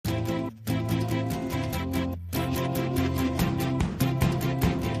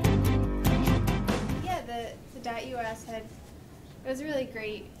us it was a really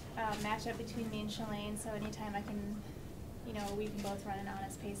great matchup between me and Shalane, so anytime I can, you know, we can both run an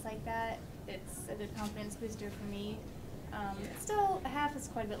honest pace like that, it's a good confidence booster for me. Still, a half is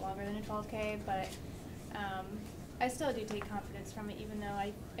quite a bit longer than a 12K, but I still do take confidence from it, even though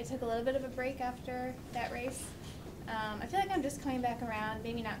I took a little bit of a break after that race. I feel like I'm just coming back around,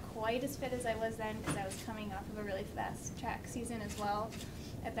 maybe not quite as fit as I was then, because I was coming off of a really fast track season as well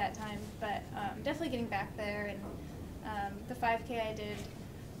at that time, but definitely getting back there, and the 5K I did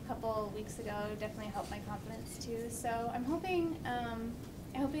a couple weeks ago definitely helped my confidence too. So I'm hoping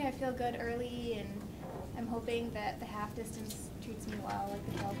I feel good early, and I'm hoping that the half distance treats me well like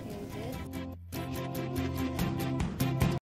the 12K did.